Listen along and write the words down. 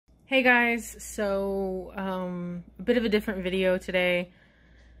Hey guys, a bit of a different video today.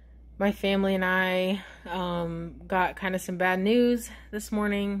 My family and I got kind of some bad news this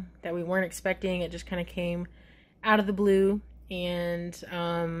morning that we weren't expecting. It just kind of came out of the blue, and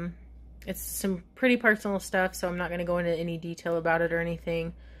it's some pretty personal stuff, so I'm not going to go into any detail about it or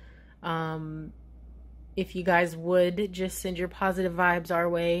anything. If you guys would just send your positive vibes our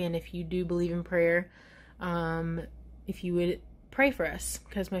way, and if you do believe in prayer, if you would pray for us,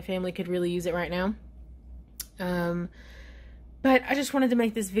 because my family could really use it right now. But I just wanted to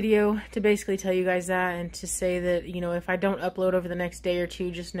make this video to basically tell you guys that, and to say that, you know, if I don't upload over the next day or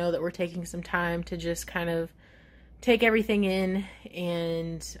two, just know that we're taking some time to just kind of take everything in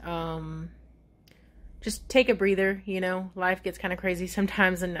and just take a breather. You know, life gets kind of crazy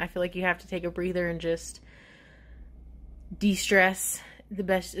sometimes, and I feel like you have to take a breather and just de-stress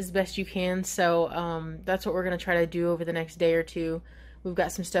as best you can. So that's what we're going to try to do over the next day or two. We've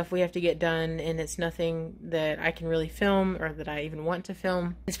got some stuff we have to get done, and it's nothing that I can really film or that I even want to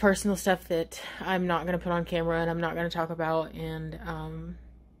film. It's personal stuff that I'm not going to put on camera and I'm not going to talk about, and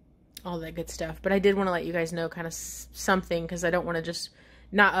all that good stuff. But I did want to let you guys know kind of something, because I don't want to just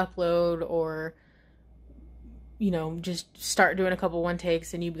not upload, or, you know, just start doing a couple one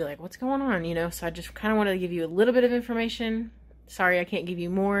takes and you'd be like, what's going on, you know? So I just kind of wanted to give you a little bit of information. Sorry, I can't give you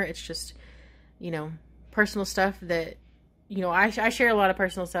more. It's just, you know, personal stuff that, you know, I share a lot of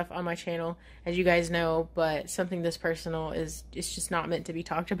personal stuff on my channel, as you guys know, but something this personal it's just not meant to be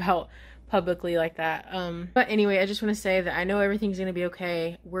talked about publicly like that. But anyway, I just want to say that I know everything's going to be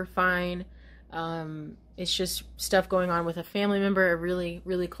okay. We're fine. It's just stuff going on with a family member, a really,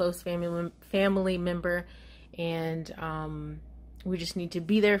 really close family member, and we just need to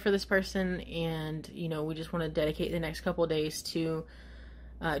be there for this person, and, you know, we just want to dedicate the next couple of days to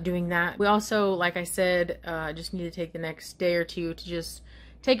doing that. We also, like I said, just need to take the next day or two to just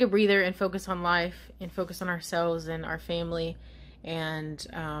take a breather and focus on life and focus on ourselves and our family and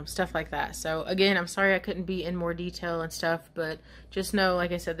stuff like that. So again, I'm sorry I couldn't be in more detail and stuff, but just know,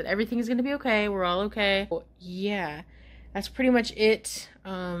 like I said, that everything is going to be okay. We're all okay. Well, yeah, that's pretty much it.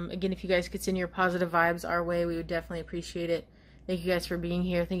 Again, if you guys could send your positive vibes our way, we would definitely appreciate it. Thank you guys for being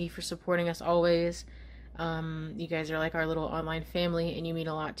here. Thank you for supporting us always. You guys are like our little online family, and you mean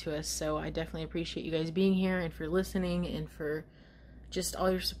a lot to us. So I definitely appreciate you guys being here, and for listening, and for just all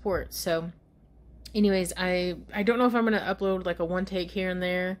your support. So anyways, I don't know if I'm going to upload like a one take here and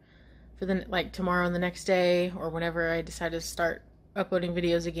there for like tomorrow and the next day, or whenever I decide to start uploading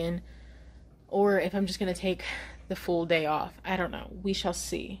videos again, or if I'm just going to take the full day off. I don't know. We shall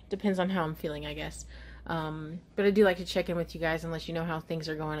see. Depends on how I'm feeling, I guess. But I do like to check in with you guys and let you know how things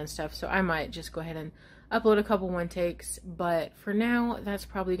are going and stuff. So I might just go ahead and upload a couple one takes. But for now, that's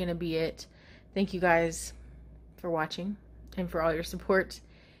probably going to be it. Thank you guys for watching and for all your support.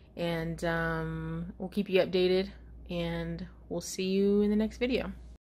 And we'll keep you updated. And we'll see you in the next video.